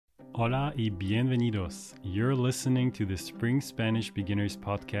Hola y bienvenidos. You're listening to the Spring Spanish Beginners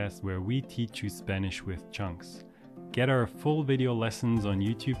podcast where we teach you Spanish with chunks. Get our full video lessons on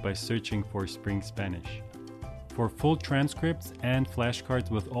YouTube by searching for Spring Spanish. For full transcripts and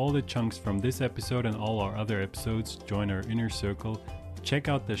flashcards with all the chunks from this episode and all our other episodes, join our inner circle. Check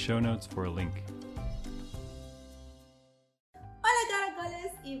out the show notes for a link. Hola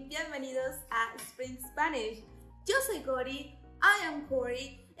caracoles y bienvenidos a Spring Spanish. Yo soy Cori, I am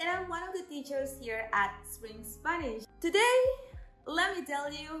Cori, and I'm one of the teachers here at Spring Spanish. Today, let me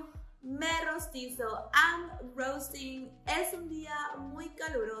tell you, me rostizo, I'm roasting. Es un día muy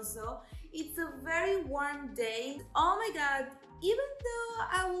caluroso. It's a very warm day. Oh my god, even though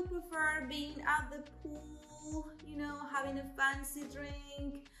I would prefer being at the pool, having a fancy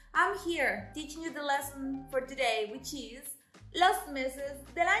drink, I'm here teaching you the lesson for today, which is Los meses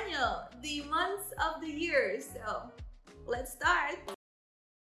del año, the months of the year. So, let's start.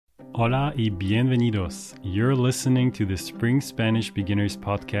 Hola y bienvenidos. You're listening to the Spring Spanish Beginners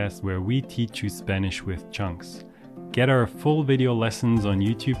podcast where we teach you Spanish with chunks. Get our full video lessons on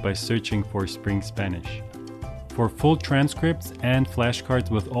YouTube by searching for Spring Spanish. For full transcripts and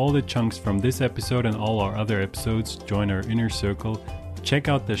flashcards with all the chunks from this episode and all our other episodes, join our inner circle. Check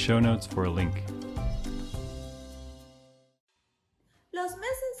out the show notes for a link. Los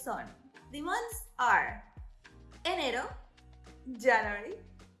meses son, the months are enero, January,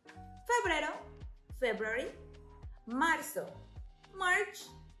 febrero, February, marzo, March,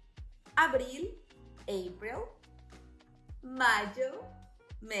 abril, April, mayo,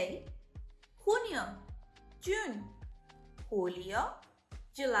 May, junio, June, julio,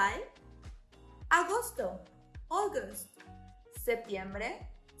 July, agosto, August, septiembre,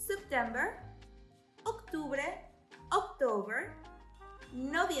 September, octubre, October,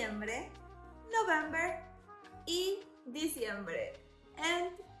 noviembre, November, y diciembre,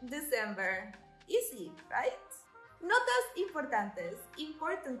 and December. Easy, right? Notas importantes,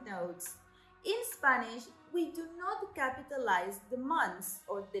 important notes. In Spanish, we do not capitalize the months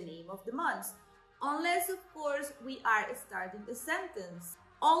or the name of the months, unless of course we are starting the sentence.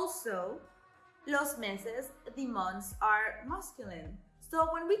 Also, los meses, the months are masculine. So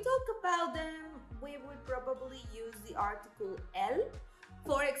when we talk about them, we would probably use the article el.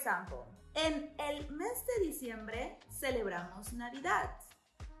 For example, en el mes de diciembre celebramos Navidad.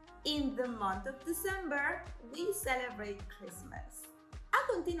 In the month of December, we celebrate Christmas.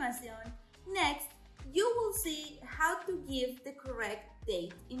 A continuación, next, you will see how to give the correct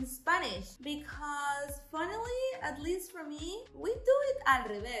date in Spanish because, funnily, at least for me, we do it al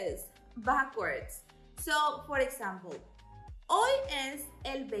revés, backwards. So, for example, hoy es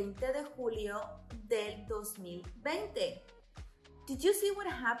el 20 de julio del 2020. Did you see what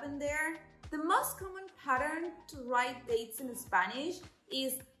happened there? The most common pattern to write dates in Spanish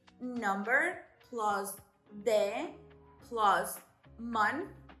is number plus de plus month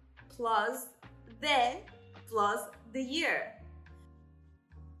plus de plus the year.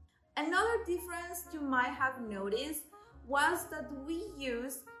 Another difference you might have noticed was that we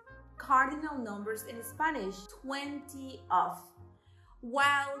use cardinal numbers in Spanish, 20 of,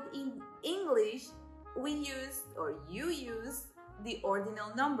 while in English we use or you use the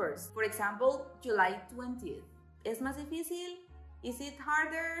ordinal numbers. For example, July 20th. ¿Es más difícil? Is it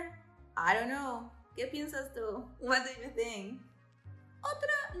harder? I don't know. ¿Qué piensas tú? What do you think?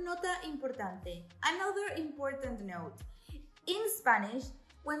 Otra nota importante. Another important note. In Spanish,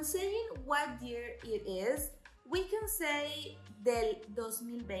 when saying what year it is, we can say del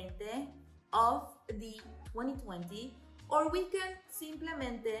 2020, of the 2020, or we can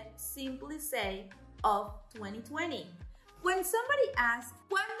simply say of 2020. When somebody asks,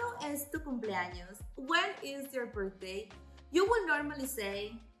 ¿cuándo es tu cumpleaños? When is your birthday? You will normally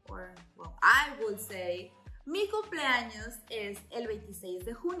say, I would say, mi cumpleaños es el 26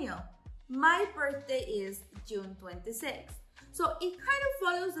 de junio. My birthday is June 26. So it kind of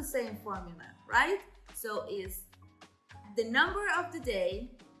follows the same formula, right? So it's the number of the day,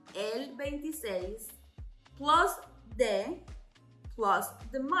 el 26, plus de, plus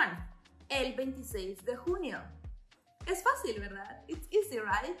the month, el 26 de junio. Es fácil, ¿verdad? It's easy,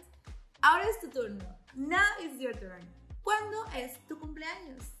 right? Ahora es tu turno. Now it's your turn. ¿Cuándo es tu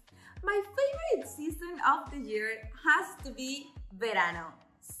cumpleaños? My favorite season of the year has to be verano,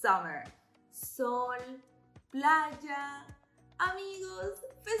 summer. Sol, playa, amigos,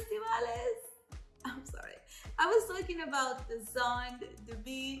 festivales. I'm sorry. I was talking about the sun, the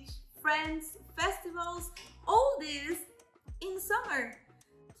beach, friends, festivals, all this in summer.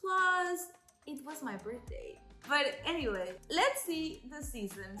 Plus, it was my birthday. But anyway, let's see the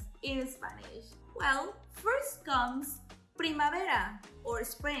seasons in Spanish. Well, first comes Primavera or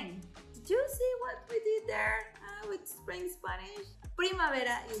spring. Did you see what we did there with spring Spanish?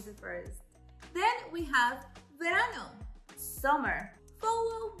 Primavera is the first. Then we have verano, summer,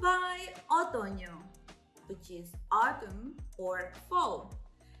 followed by otoño, which is autumn or fall.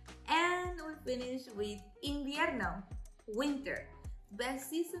 And we finish with invierno, winter, best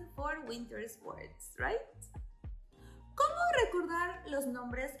season for winter sports, right? ¿Cómo recordar los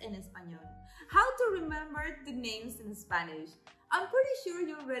nombres en español? How to remember the names in Spanish? I'm pretty sure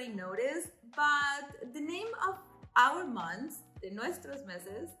you already noticed, but the name of our months, de nuestros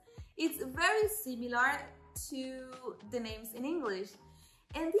meses, it's very similar to the names in English.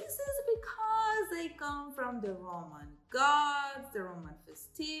 And this is because they come from the Roman gods, the Roman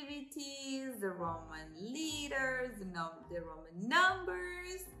festivities, the Roman leaders, the Roman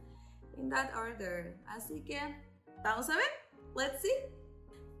numbers, in that order. Así que, vamos a ver, let's see.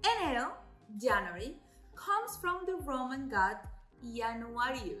 Enero, January, comes from the Roman god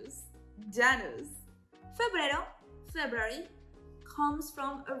Januarius, Janus. Febrero, February, comes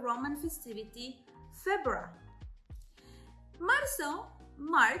from a Roman festivity, Febra. Marzo,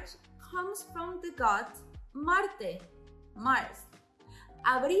 March, comes from the god Marte, Mars.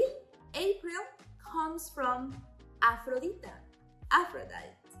 Abril, April, comes from Aphrodita,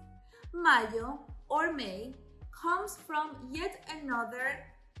 Aphrodite. Mayo or May comes from yet another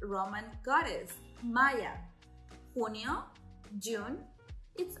Roman goddess, Maya. Junio, June,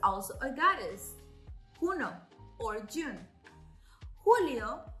 it's also a goddess, Juno or June.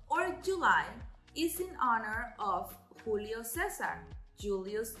 Julio or July is in honor of Julio Caesar,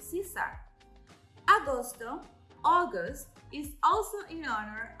 Julius Caesar. Agosto, August, is also in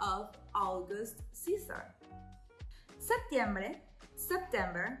honor of August Caesar. Septiembre,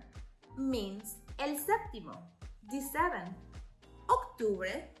 September, means el séptimo, the seventh.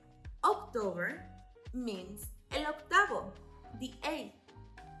 Octubre, October, means el octavo, the eighth.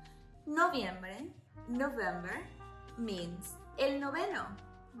 Noviembre, November, means el noveno,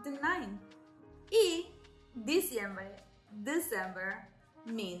 the ninth. Y diciembre, December,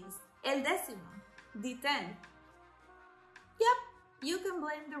 means el décimo, the tenth. Yep, you can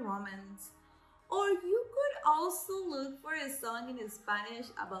blame the Romans. Or you could also look for a song in Spanish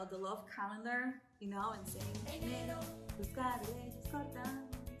about the love calendar, and saying, enero, tus cabellos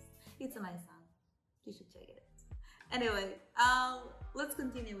cortados. It's a nice song. You should check it out. Anyway, let's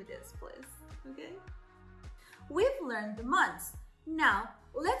continue with this, please. Okay? We've learned the months. Now,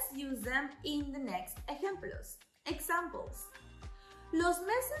 let's use them in the next ejemplos. Examples. Los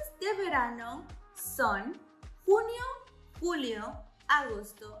meses de verano son junio, julio,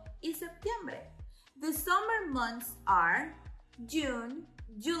 agosto y septiembre. The summer months are June,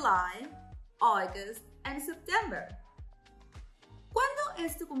 July, August, and September. ¿Cuándo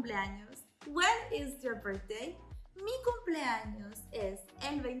es tu cumpleaños? When is your birthday? Mi cumpleaños es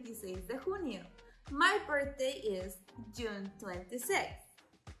el 26 de junio. My birthday is June 26th.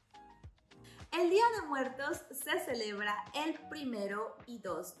 El Día de Muertos se celebra el 1 y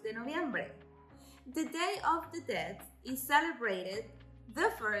 2 de noviembre. The Day of the Dead is celebrated the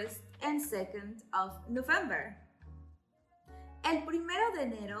 1st and 2nd of November. El 1 de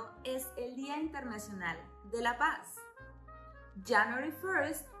enero es el Día Internacional de la Paz. January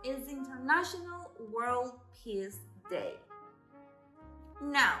 1st is International World Peace Day.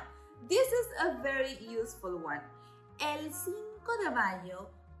 Now, this is a very useful one. El 5 de mayo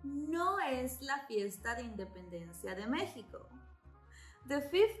no es la fiesta de independencia de México. The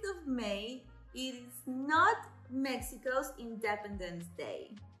 5th of May, it is not Mexico's Independence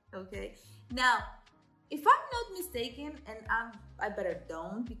Day. Okay? Now, if I'm not mistaken, and I better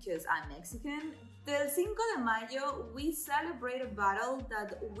don't because I'm Mexican, the 5 de Mayo, we celebrate a battle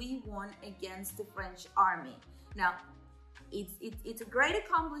that we won against the French army. Now, it's a great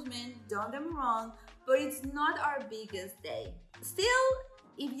accomplishment, don't get me wrong, but it's not our biggest day. Still,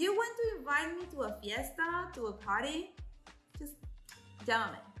 if you want to invite me to a fiesta, to a party, just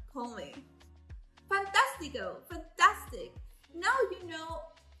llámame, call me. Fantástico, fantastic. Now you know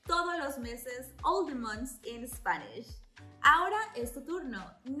todos los meses, all the months in Spanish. Ahora es tu turno.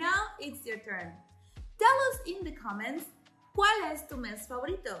 Now it's your turn. Tell us in the comments cuál es tu mes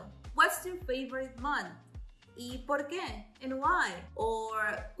favorito. What's your favorite month? ¿Y por qué? And why?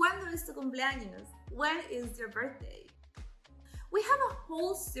 Or ¿cuándo es tu cumpleaños? When is your birthday? We have a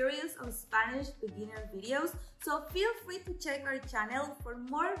whole series of Spanish beginner videos, so feel free to check our channel for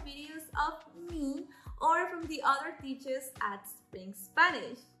more videos of me or from the other teachers at Spring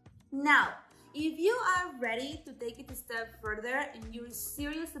Spanish. Now, if you are ready to take it a step further and you're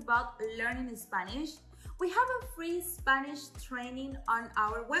serious about learning Spanish, we have a free Spanish training on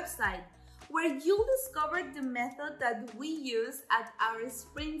our website. where you'll discover the method that we use at our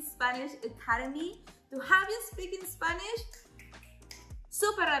Spring Spanish Academy to have you speak in Spanish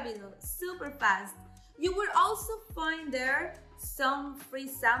super rápido, super fast. You will also find there some free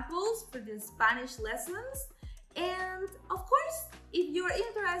samples for the Spanish lessons. And of course, if you're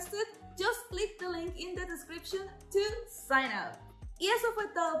interested, just click the link in the description to sign up. Y eso fue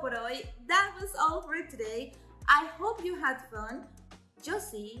todo por hoy. That was all for today. I hope you had fun. Yo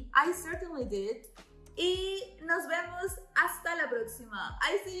sí, I certainly did. Y nos vemos hasta la próxima.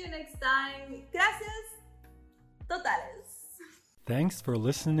 I see you next time. Gracias totales. Thanks for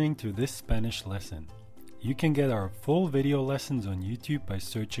listening to this Spanish lesson. You can get our full video lessons on YouTube by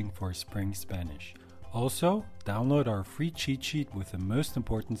searching for Spring Spanish. Also, download our free cheat sheet with the most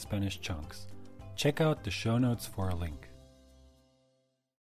important Spanish chunks. Check out the show notes for a link.